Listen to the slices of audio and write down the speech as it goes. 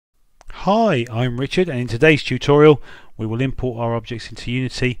Hi, I'm Richard, and in today's tutorial we will import our objects into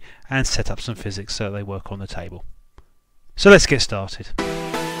Unity and set up some physics so they work on the table. So let's get started.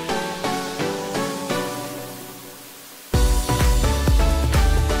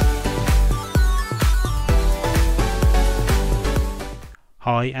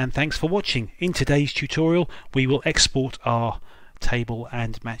 Hi, and thanks for watching. In today's tutorial we will export our table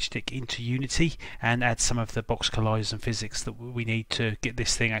and matchstick into Unity and add some of the box colliders and physics that we need to get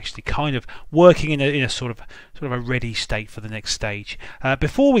this thing actually kind of working in a sort of a ready state for the next stage.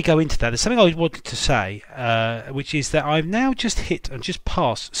 Before we go into that, there's something I wanted to say, which is that I've now just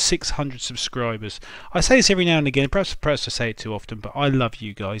passed 600 subscribers. I say this every now and again, perhaps I say it too often, but I love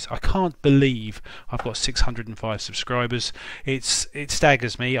you guys. I can't believe I've got 605 subscribers. It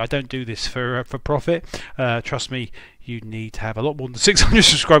staggers me. I don't do this for profit. Trust me, you need to have a lot more than 600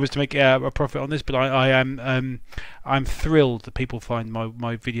 subscribers to make a profit on this, but I'm thrilled that people find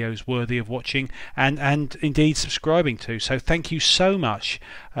my videos worthy of watching and indeed subscribing to. So thank you so much.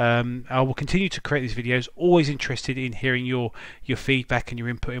 I will continue to create these videos, always interested in hearing your feedback and your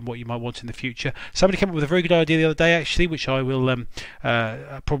input in what you might want in the future. Somebody came up with a very good idea the other day actually, which I will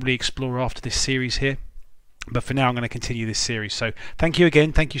probably explore after this series here. But for now I'm going to continue this series. So thank you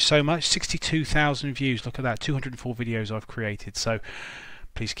again, thank you so much. 62,000 views, look at that, 204 videos I've created. So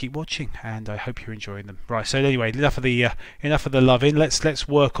please keep watching and I hope you're enjoying them. Right, so anyway, enough of the loving. Let's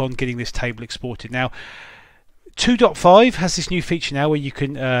work on getting this table exported. Now 2.5 has this new feature now where you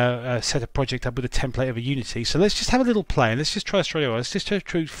can set a project up with a template of a Unity. So let's just have a little play and let's just try straight away. Let's just go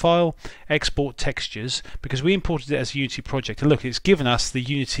through File, Export Textures, because we imported it as a Unity project. And look, it's given us the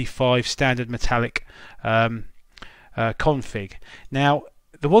Unity 5 standard metallic config. Now,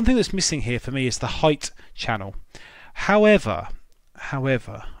 the one thing that's missing here for me is the height channel. However,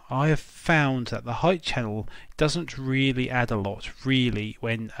 I have found that the height channel doesn't really add a lot, really,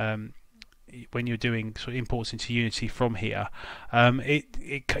 when you're doing sort of imports into Unity from here.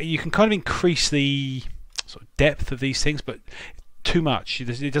 You can kind of increase the sort of depth of these things, but too much.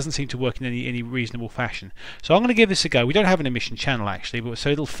 It doesn't seem to work in any reasonable fashion. So I'm going to give this a go. We don't have an emission channel actually, but so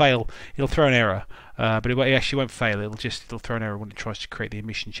it'll fail. It'll throw an error, but it actually won't fail. It'll throw an error when it tries to create the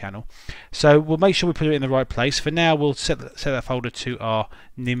emission channel. So we'll make sure we put it in the right place. For now, we'll set that folder to our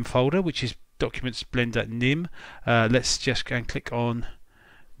NIM folder, which is Documents Blender NIM. Let's just go and click on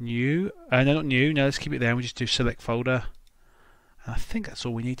New. No, not New. No, let's keep it there. We'll just do Select Folder. I think that's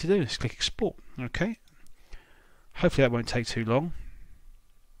all we need to do. Let's click Export. Okay. Hopefully that won't take too long.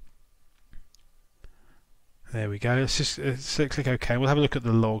 There we go. Let's just click OK. We'll have a look at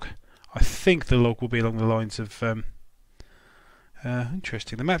the log. I think the log will be along the lines of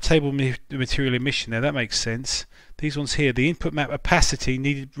interesting. The map table material emission there, that makes sense. These ones here, the input map opacity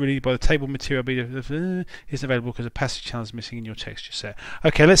needed really by the table material isn't available because opacity channel is missing in your texture set.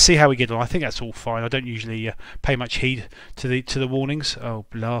 Okay, let's see how we get on. I think that's all fine. I don't usually pay much heed to the warnings. Oh,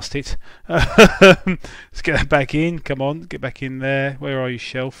 blast it. Let's get that back in. Come on, get back in there. Where are you,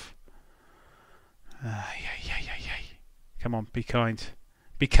 shelf? Yeah. Come on, be kind.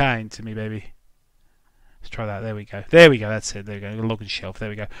 Be kind to me, baby. Let's try that. There we go. There we go. That's it. There we go. Log and shelf. There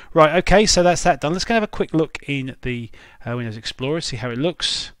we go. Right. Okay. So that's that done. Let's go have a quick look in the Windows Explorer. See how it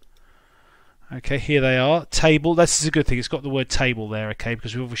looks. Okay. Here they are. Table. This is a good thing. It's got the word table there. Okay.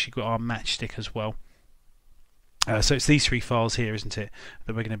 Because we've obviously got our matchstick as well. So it's these three files here, isn't it,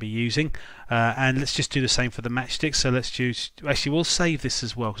 that we're going to be using. And let's just do the same for the matchstick. So let's choose. Actually, we'll save this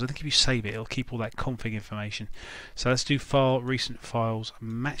as well because I think if you save it, it'll keep all that config information. So let's do File, Recent Files,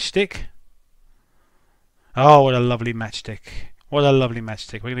 Matchstick. Oh, what a lovely matchstick. What a lovely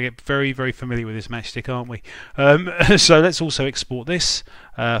matchstick. We're going to get very, very familiar with this matchstick, aren't we? So let's also export this.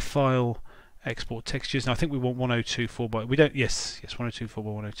 File, Export Textures. Now I think we want 1024 by... We don't... Yes, 1024 by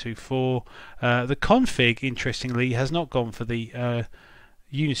 1024. The config, interestingly, has not gone for the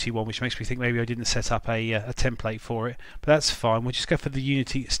Unity one, which makes me think maybe I didn't set up a template for it. But that's fine. We'll just go for the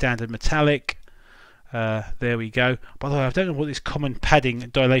Unity Standard Metallic. There we go. By the way, I don't know what this common padding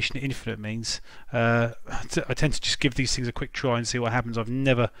dilation infinite means. I tend to just give these things a quick try and see what happens. I've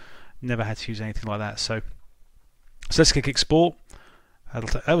never had to use anything like that. So let's click Export.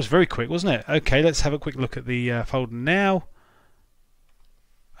 That was very quick, wasn't it? Okay, let's have a quick look at the folder now.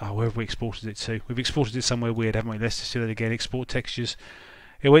 Oh, where have we exported it to? We've exported it somewhere weird, haven't we? Let's just do that again. Export Textures.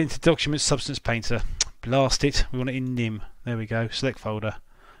 It went into Documents Substance Painter. Blast it. We want it in NIM. There we go. Select Folder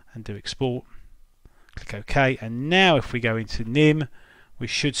and do Export. Click OK, and now if we go into NIM, we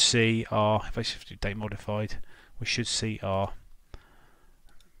should see our, if I shift to date modified, we should see our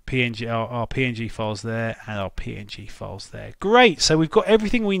our PNG files there and our PNG files there. Great, so we've got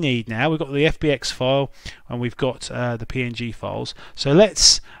everything we need now. We've got the FBX file and we've got the PNG files. So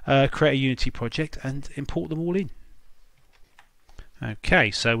let's create a Unity project and import them all in. Okay,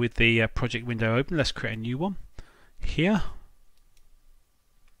 so with the project window open, let's create a new one here.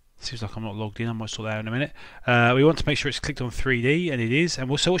 Seems like I'm not logged in. I might sort that out in a minute. We want to make sure it's clicked on 3D, and it is.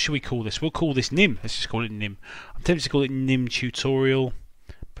 And so what should we call this? We'll call this NIM. Let's just call it NIM. I'm tempted to call it NIM tutorial,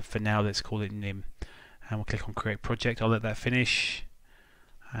 but for now let's call it NIM. And we'll click on create project. I'll let that finish,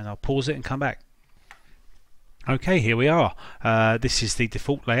 and I'll pause it and come back. Okay, here we are. This is the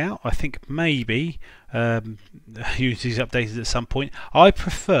default layout. I think maybe Unity's updated at some point. I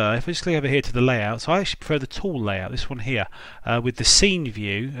prefer, if I just click over here to the layouts, I actually prefer the tool layout, this one here, with the scene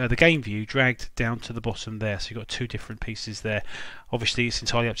view, the game view, dragged down to the bottom there. So you've got two different pieces there. Obviously, it's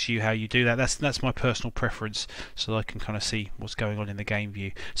entirely up to you how you do that. That's my personal preference, so I can kind of see what's going on in the game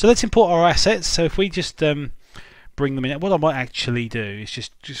view. So let's import our assets. So if we just bring them in, what I might actually do is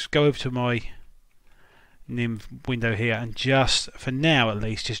just go over to my NIM window here and just, for now at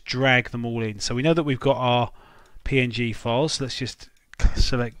least, just drag them all in. So we know that we've got our PNG files. Let's just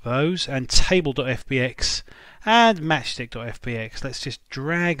select those, and table.fbx and matchstick.fbx. Let's just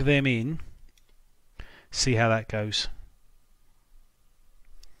drag them in, see how that goes.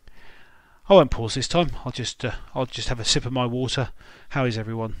 I won't pause this time. I'll just have a sip of my water. How is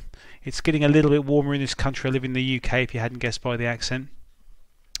everyone? It's getting a little bit warmer in this country. I live in the UK, if you hadn't guessed by the accent.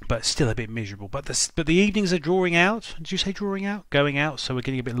 But still a bit miserable. But the evenings are drawing out. Did you say drawing out? Going out. So we're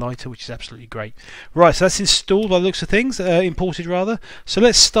getting a bit lighter, which is absolutely great. Right, so that's installed by the looks of things, imported rather. So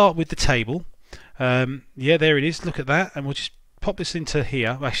let's start with the table. Yeah, there it is. Look at that, and we'll just pop this into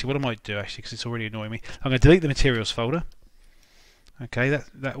here. Actually, what I might do, because it's already annoying me, I'm going to delete the materials folder. Okay,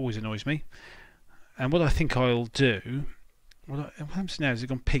 that always annoys me. And what I think I'll do. What happens now? Has it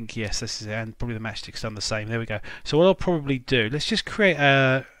gone pink? Yes, this is it, and probably the matchstick's done the same. There we go. So what I'll probably do, let's just create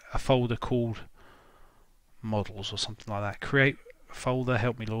a folder called models or something like that. Create a folder,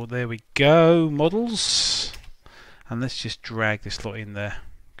 help me Lord. There we go, models. And let's just drag this lot in there.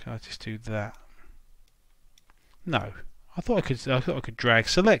 Can I just do that? No, I thought I could drag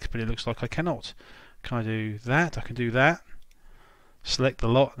select, but it looks like I cannot. Can I do that? I can do that. Select the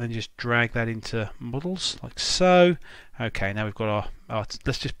lot and then just drag that into models like so. Okay, now we've got our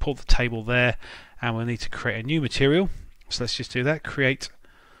let's just pull the table there, and we'll need to create a new material. So let's just do that. Create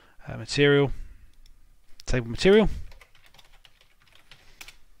material, table material,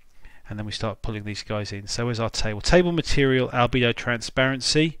 and then we start pulling these guys in. So where's our table? Table material albedo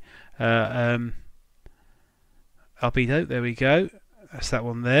transparency. Albedo, there we go. That's that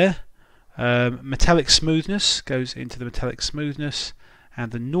one there. Metallic smoothness goes into the metallic smoothness,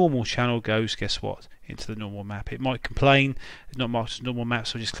 and the normal channel goes, guess what, into the normal map. It might complain it's not marked as normal map,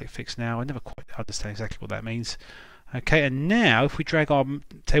 so just click fix now. I never quite understand exactly what that means. Okay, and now if we drag our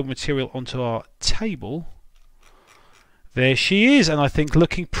table material onto our table, there she is, and I think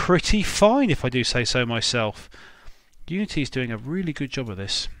looking pretty fine, if I do say so myself. Unity is doing a really good job of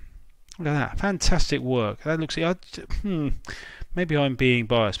this. Look at that, fantastic work. That looks, maybe I'm being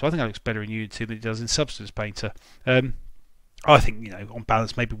biased, but I think that looks better in Unity than it does in Substance Painter. I think, on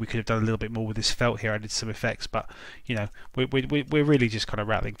balance, maybe we could have done a little bit more with this felt here, added some effects, but we're really just kind of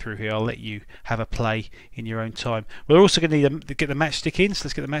rattling through here. I'll let you have a play in your own time. We're also going to need to get the matchstick in, so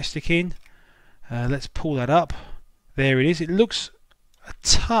let's get the matchstick in. Let's pull that up. There it is. It looks a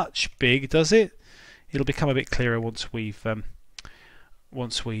touch big, does it? It'll become a bit clearer once we've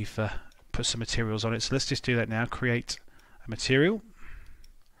put some materials on it. So let's just do that now. Create a material.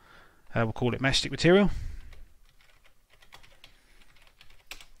 We'll call it matchstick material.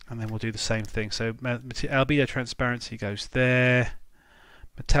 And then we'll do the same thing. So albedo transparency goes there,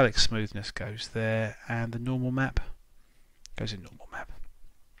 metallic smoothness goes there, and the normal map goes in normal map.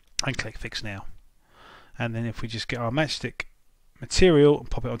 And click fix now. And then if we just get our matchstick material and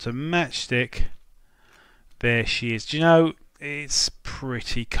pop it onto matchstick, there she is. Do you know, it's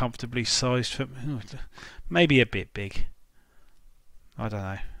pretty comfortably sized for maybe a bit big. I don't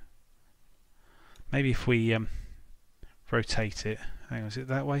know. Maybe if we rotate it. Hang on, is it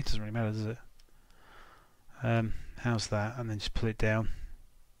that way? It doesn't really matter, does it? How's that? And then just pull it down.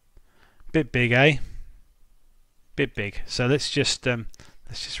 Bit big, eh? Bit big. So let's just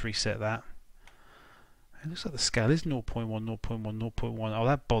reset that. It looks like the scale is 0.1, 0.1, 0.1. Oh,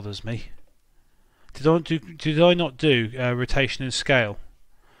 that bothers me. Did I not do rotation and scale?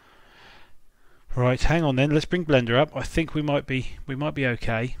 Right, hang on then. Let's bring Blender up. I think we might be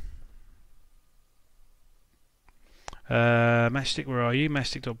okay. Matchstick, where are you?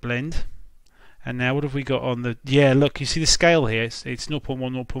 Matchstick.blend. And now what have we got on the... Yeah, look, you see the scale here. It's 0.1,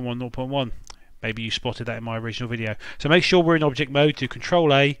 0.1, 0.1. Maybe you spotted that in my original video. So make sure we're in object mode. Do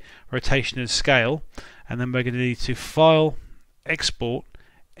Control A, rotation and scale. And then we're going to need to File, Export,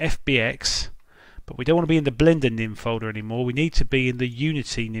 FBX. But we don't want to be in the Blender nim folder anymore. We need to be in the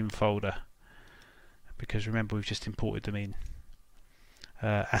Unity nim folder. Because remember, we've just imported them in.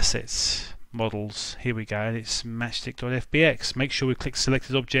 Assets, models, here we go. And it's matchstick.fbx. Make sure we click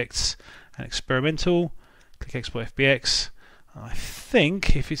Selected Objects and Experimental. Click Export FBX. I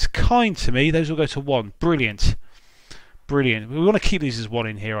think, if it's kind to me, those will go to 1. Brilliant. Brilliant. We want to keep these as 1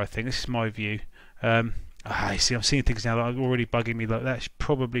 in here, I think. This is my view. I see, I'm seeing things now that are already bugging me. Like that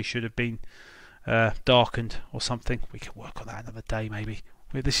probably should have been darkened or something. We can work on that another day, maybe.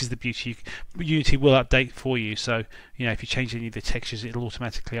 This is the beauty. Unity will update for you, so you know if you change any of the textures, it'll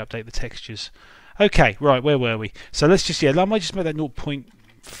automatically update the textures. Okay, right, where were we? So let's just, I might just make that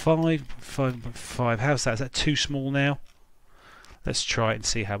 0.5. How's that? Is that too small now? Let's try it and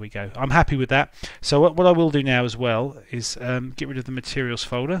see how we go. I'm happy with that. So what I will do now as well is get rid of the materials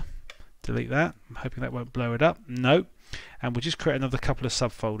folder. Delete that. I'm hoping that won't blow it up. No. And we'll just create another couple of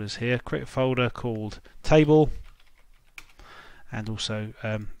subfolders here. Create a folder called Table, and also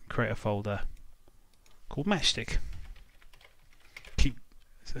create a folder called Matchstick. I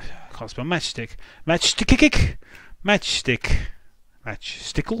can't spell Matchstick.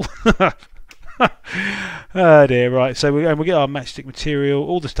 Matchstickle. Oh dear, right. So we'll get our matchstick material,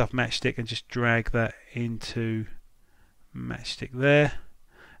 all the stuff matchstick, and just drag that into matchstick there.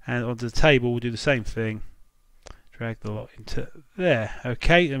 And onto the table, we'll do the same thing. Drag the lot into there.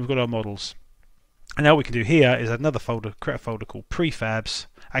 Okay, and we've got our models. And now what we can do here is add another folder, create a folder called Prefabs.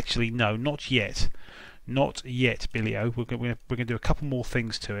 Actually, no, not yet. Not yet, Billy-O. We're going to do a couple more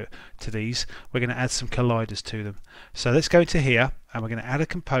things to these. We're going to add some colliders to them. So let's go into here, and we're going to add a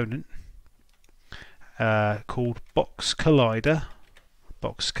component called Box Collider.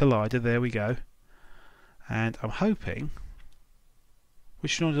 Box Collider, there we go. And I'm hoping...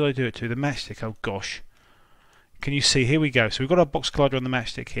 Which one did I do it to? The matchstick, oh gosh. Can you see? Here we go. So we've got our box collider on the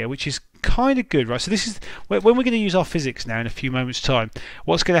matchstick here, which is kind of good, right? So this is when we're going to use our physics now in a few moments' time.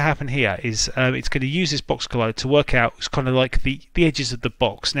 What's going to happen here is it's going to use this box collider to work out it's kind of like the edges of the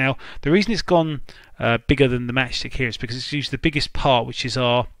box. Now, the reason it's gone bigger than the matchstick here is because it's used the biggest part, which is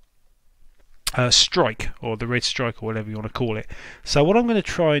our strike, or the red strike, or whatever you want to call it. So what I'm going to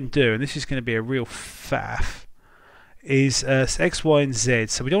try and do, and this is going to be a real faff, is X, Y, and Z.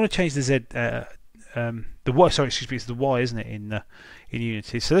 So we don't want to change the Z. The Y, sorry, excuse me, it's the Y, isn't it, in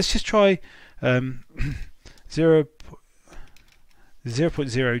Unity? So let's just try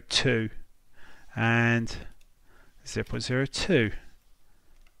 0.02 and 0.02.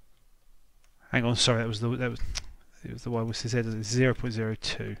 Hang on, sorry, it was the Y with Z.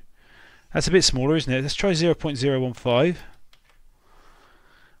 0.02. That's a bit smaller, isn't it? Let's try 0.015.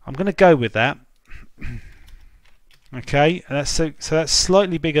 I'm going to go with that. Okay, and so that's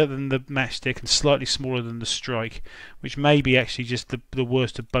slightly bigger than the matchstick and slightly smaller than the strike, which may be actually just the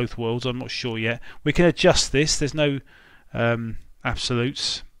worst of both worlds. I'm not sure yet. We can adjust this. There's no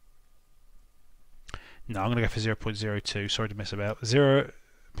absolutes. No, I'm going to go for 0.02. Sorry to mess about.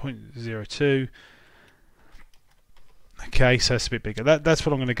 0.02. Okay, so it's a bit bigger. That's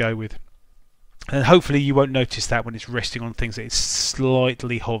what I'm going to go with. And hopefully you won't notice that when it's resting on things, that it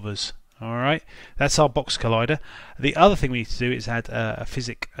slightly hovers. Alright, that's our box collider. The other thing we need to do is add the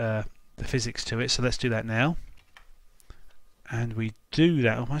physics to it, so let's do that now. And we do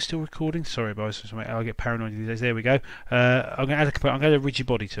that. Oh, am I still recording? Sorry, boys. I'll get paranoid these days. There we go. I'm going to add a component. I'm going to add a rigid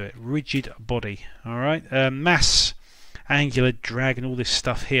body to it. Rigid body. Alright, mass, angular, drag, and all this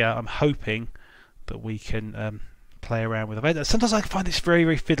stuff here. I'm hoping that we can play around with it. Sometimes I find this very,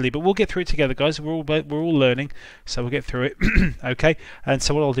 very fiddly, but we'll get through it together, guys. We're all learning, so we'll get through it. Okay, and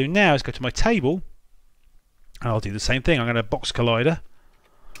so what I'll do now is go to my table, and I'll do the same thing. I'm going to box collider,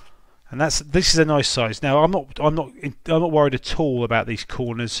 and this is a nice size. Now I'm not worried at all about these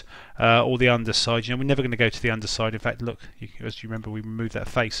corners or the underside. You know, we're never going to go to the underside. In fact, look, as you remember, we removed that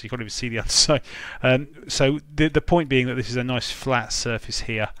face, so you can't even see the underside. So the point being that this is a nice flat surface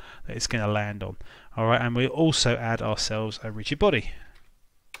here that it's going to land on. Alright, and we'll also add ourselves a rigid body.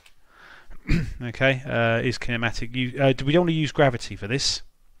 Okay, is kinematic. We don't want to use gravity for this,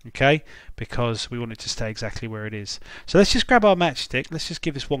 okay, because we want it to stay exactly where it is. So let's just grab our matchstick. Let's just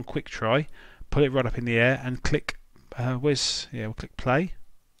give this one quick try. Put it right up in the air and click. We'll click play.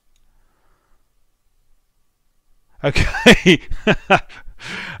 Okay.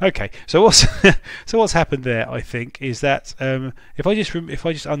 Okay. So what's happened there? I think is that if I just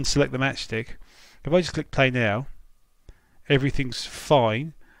unselect the matchstick. If I just click play now, everything's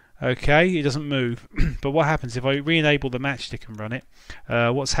fine. Okay, it doesn't move. But what happens if I re-enable the matchstick and run it?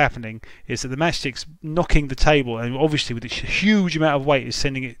 What's happening is that the matchstick's knocking the table, and obviously with this huge amount of weight, is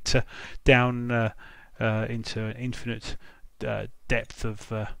sending it down into an infinite depth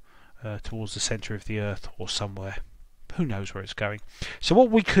of towards the centre of the Earth or somewhere. Who knows where it's going? So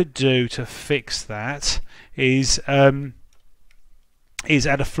what we could do to fix that is add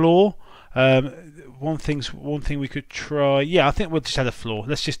a floor. One thing we could try. Yeah, I think we'll just add a floor.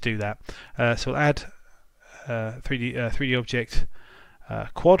 Let's just do that. So we'll add 3D object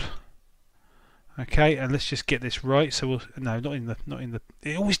quad. Okay, and let's just get this right. So we'll not in the.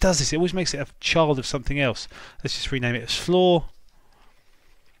 It always does this. It always makes it a child of something else. Let's just rename it as floor.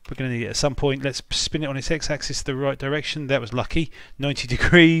 We're going to need it at some point. Let's spin it on its x-axis the right direction. That was lucky. 90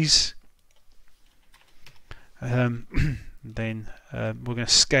 degrees. Then we're going to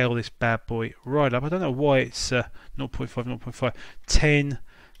scale this bad boy right up. I don't know why it's 0.5, 0.5, 10,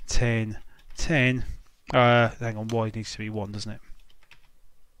 10, 10. Hang on, y needs to be 1, doesn't it?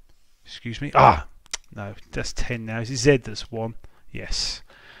 Excuse me. No, that's 10 now. Is it z that's 1? Yes.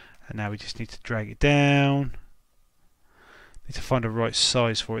 And now we just need to drag it down. Need to find a right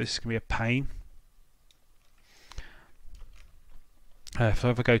size for it. This is going to be a pain. If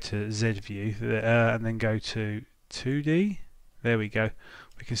I go to Z view and then go to 2D, there we go.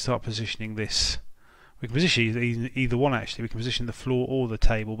 We can start positioning this. We can position either one actually. We can position the floor or the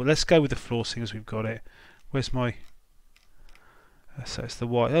table, but let's go with the floor seeing as we've got it. Where's my? So it's the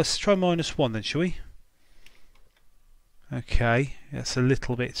Y. Let's try -1 then, shall we? Okay, that's a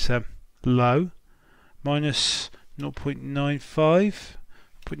little bit low. Minus 0.95,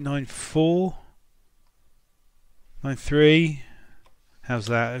 0.94, 93. How's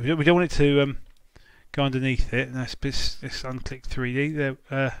that? We don't want it to go underneath it. Let's unclick 3D.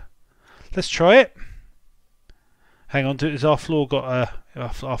 There. Let's try it. Hang on, does our floor got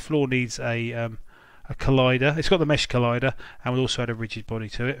our floor needs a collider. It's got the mesh collider, and we also add a rigid body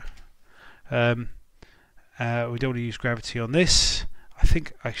to it. We don't want to use gravity on this. I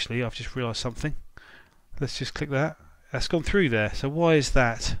think actually I've just realised something. Let's just click that. That's gone through there. So why is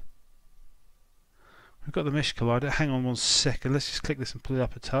that? We've got the mesh collider. Hang on 1 second. Let's just click this and pull it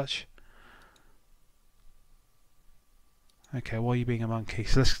up a touch. Okay, why are you being a monkey?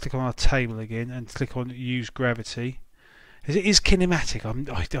 So let's click on our table again and click on use gravity. It is kinematic.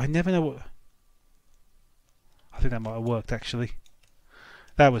 I never know what. I think that might have worked actually.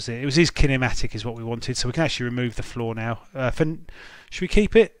 That was it. It was kinematic is what we wanted. So we can actually remove the floor now. Should we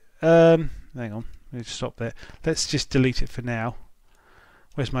keep it? Hang on. Let's stop there. Let's just delete it for now.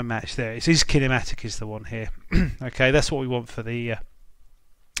 Where's my match? There. It is kinematic is the one here. Okay, that's what we want for the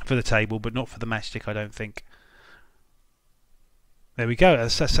table, but not for the matchstick, I don't think. There we go.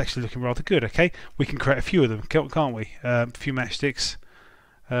 That's actually looking rather good. Okay, we can create a few of them, can't we? A few matchsticks.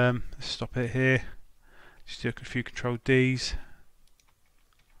 Let's stop it here. Just do a few Control Ds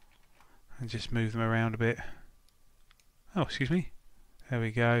and just move them around a bit. Oh, excuse me. There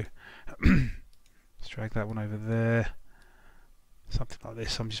we go. Let's drag that one over there. Something like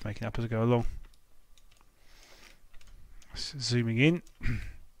this. I'm just making it up as I go along. Zooming in.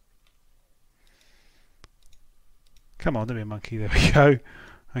 Come on, don't be a monkey. There we go.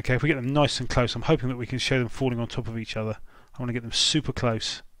 Okay, if we get them nice and close, I'm hoping that we can show them falling on top of each other. I want to get them super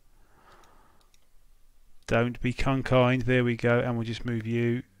close. Don't be unkind. There we go. And we'll just move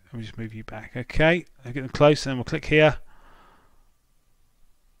you. And we'll just move you back. Okay, I'll get them close, and then we'll click here.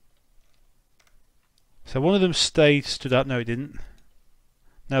 So one of them stood up. No, it didn't.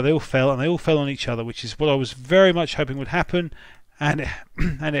 No, they all fell, and they all fell on each other, which is what I was very much hoping would happen, and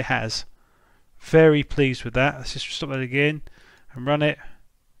it has. Very pleased with that. Let's just stop that again and run it.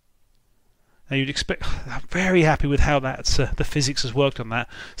 Now you'd expect. I'm very happy with how that's the physics has worked on that.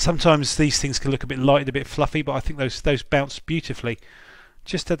 Sometimes these things can look a bit light and a bit fluffy, but I think those bounce beautifully.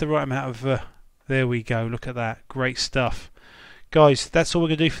 Just had the right amount of. There we go. Look at that. Great stuff, guys. That's all we're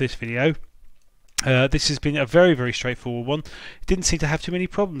going to do for this video. This has been a very, very straightforward one. It didn't seem to have too many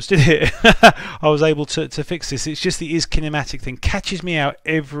problems, did it? I was able to fix this. It's just the kinematic thing catches me out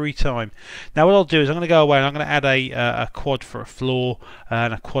every time. Now what I'll do is I'm going to go away and I'm going to add a quad for a floor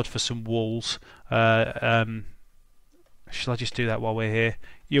and a quad for some walls. Shall I just do that while we're here?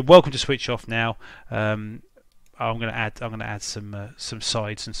 You're welcome to switch off now. I'm going to add some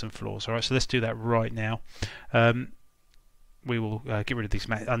sides and some floors. All right, so let's do that right now. We will get rid of these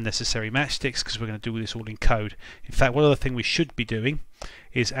unnecessary matchsticks because we're going to do this all in code. In fact, one other thing we should be doing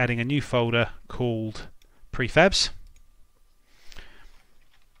is adding a new folder called prefabs.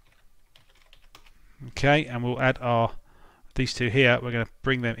 Okay, and we'll add these two here. We're going to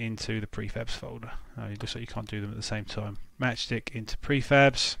bring them into the prefabs folder. It looks like you can't do them at the same time. Matchstick into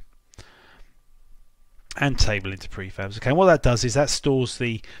prefabs. and table into prefabs. Okay, and what that does is that stores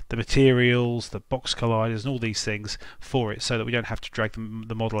the materials, the box colliders, and all these things for it, so that we don't have to drag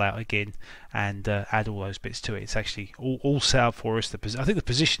the model out again and add all those bits to it. It's actually all set up for us. I think the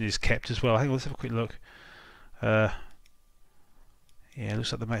position is kept as well. Hang on, let's have a quick look. Yeah, it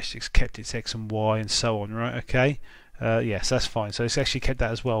looks like the matchsticks kept its X and Y and so on, right? Okay. Yes, that's fine. So it's actually kept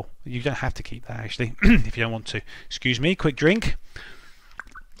that as well. You don't have to keep that actually if you don't want to. Excuse me, quick drink.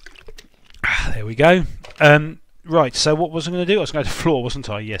 There we go. Right, so what was I going to do? I was going to floor, wasn't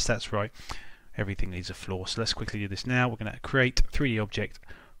I? Yes, that's right. Everything needs a floor. So let's quickly do this now. We're going to create 3D object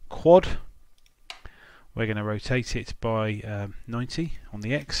quad. We're going to rotate it by 90 on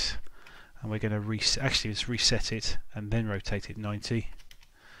the X. And we're going to let's reset it and then rotate it 90.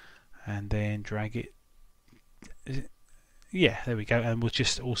 And then drag it. Yeah, there we go. And we'll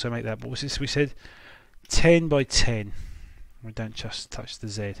just also make that, what was this we said? 10 by 10. We don't just touch the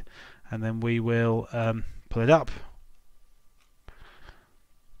Z. And then we will pull it up.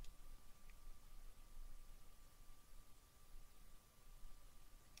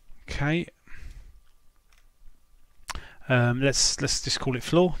 Okay. Let's just call it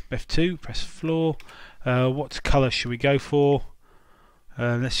floor. F2. Press floor. What colour should we go for?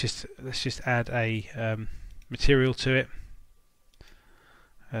 Let's just add a material to it.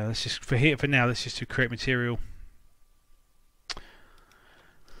 Let's just for now. Let's just do create material.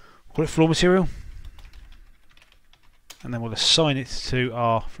 Call it floor material, and then we'll assign it to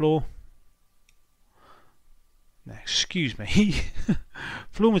our floor. Now, excuse me,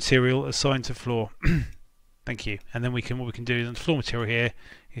 floor material assigned to floor. Thank you. And then what we can do is on the floor material here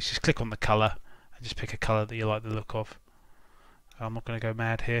is just click on the colour and just pick a colour that you like the look of. I'm not going to go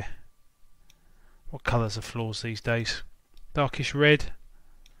mad here. What colours are floors these days? Darkish red.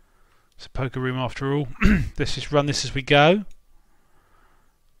 It's a poker room after all. Let's just run this as we go.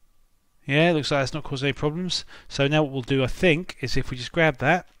 Yeah, it looks like it's not causing any problems. So now what we'll do, I think, is if we just grab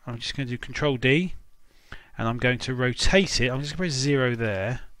that, I'm just going to do Control D, and I'm going to rotate it. I'm just going to press 0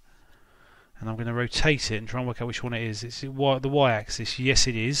 there, and I'm going to rotate it and try and work out which one it is. It's the Y-axis. Yes,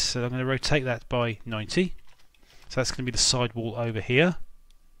 it is. So I'm going to rotate that by 90. So that's going to be the side wall over here.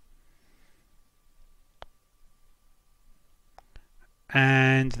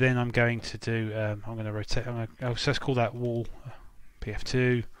 And then I'm going to do. I'm going to rotate. So let's call that wall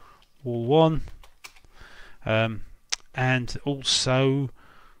PF2. Wall 1, and also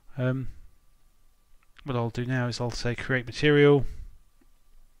what I'll do now is I'll say create material,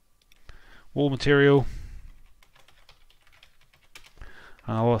 wall material,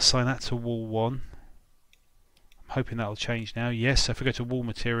 and I'll assign that to wall 1. I'm hoping that'll change now. Yes, so if we go to wall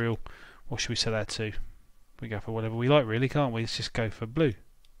material, what should we set that to? We go for whatever we like, really, can't we? Let's just go for blue.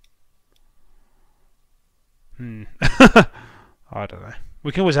 I don't know.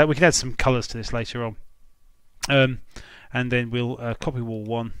 We can add some colours to this later on, and then we'll copy wall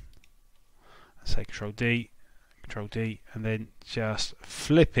 1. Say Control D, and then just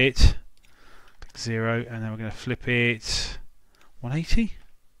flip it. Click 0, and then we're going to flip it 180. Is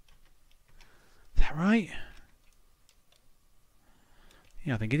that right?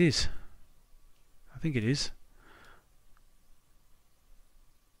 Yeah, I think it is.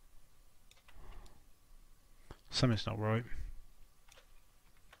 Something's not right.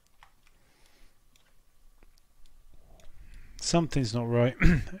 Something's not right.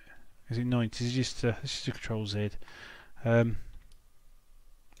 Is it 90? Is it just let's just Control Z. Yeah,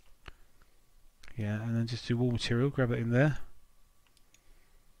 and then just do wall material. Grab that in there.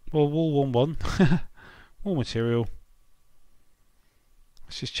 Well, wall 1 wall material.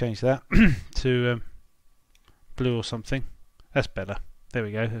 Let's just change that to blue or something. That's better. There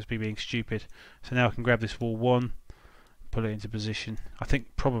we go. That's me being stupid. So now I can grab this wall 1, put it into position. I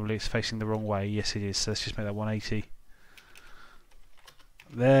think probably it's facing the wrong way. Yes, it is. So let's just make that 180.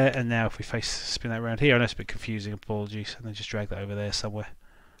 There, and now if we spin that around here, I know it's a bit confusing, apologies, and then just drag that over there somewhere.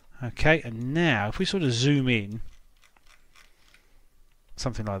 Okay, and now if we sort of zoom in,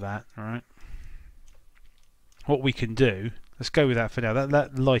 something like that, alright, what we can do, let's go with that for now.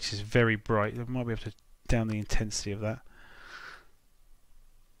 That light is very bright. I might be able to down the intensity of that.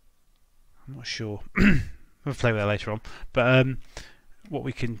 I'm not sure. We'll play with that later on. But what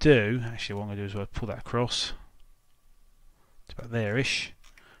we can do, actually what I'm going to do is I'll pull that across. It's about there-ish.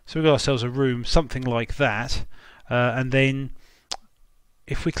 So we've got ourselves a room, something like that, and then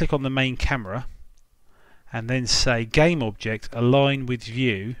if we click on the main camera and then say game object align with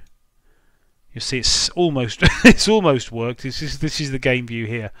view, you'll see it's almost it's almost worked. This is the game view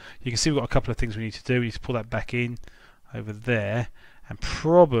here. You can see we've got a couple of things we need to do. We need to pull that back in over there and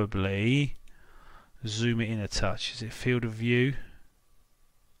probably zoom it in a touch. Is it field of view?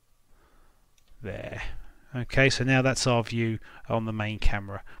 There. Okay, so now that's our view on the main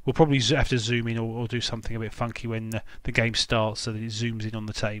camera. We'll probably have to zoom in or do something a bit funky when the game starts so that it zooms in on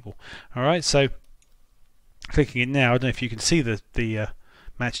the table. Alright, so clicking it now, I don't know if you can see the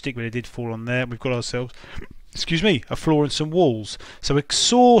matchstick, but it did fall on there. We've got ourselves, excuse me, a floor and some walls. So we're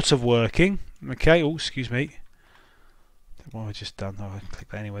sort of working. Okay, oh, excuse me. What have I just done? Oh, I click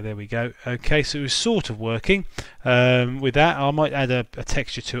that anyway. There we go. Okay, so it was sort of working. With that, I might add a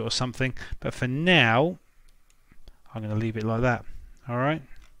texture to it or something. But for now, I'm going to leave it like that. All right,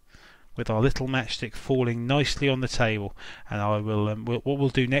 with our little matchstick falling nicely on the table. And I will. What we'll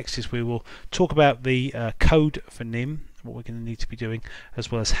do next is we will talk about the code for NIM, what we're going to need to be doing,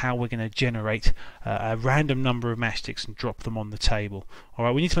 as well as how we're going to generate a random number of matchsticks and drop them on the table. All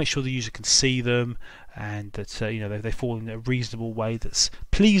right, we need to make sure the user can see them and that they fall in a reasonable way that's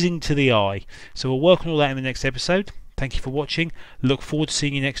pleasing to the eye. So we'll work on all that in the next episode. Thank you for watching. Look forward to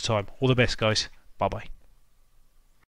seeing you next time. All the best, guys. Bye bye.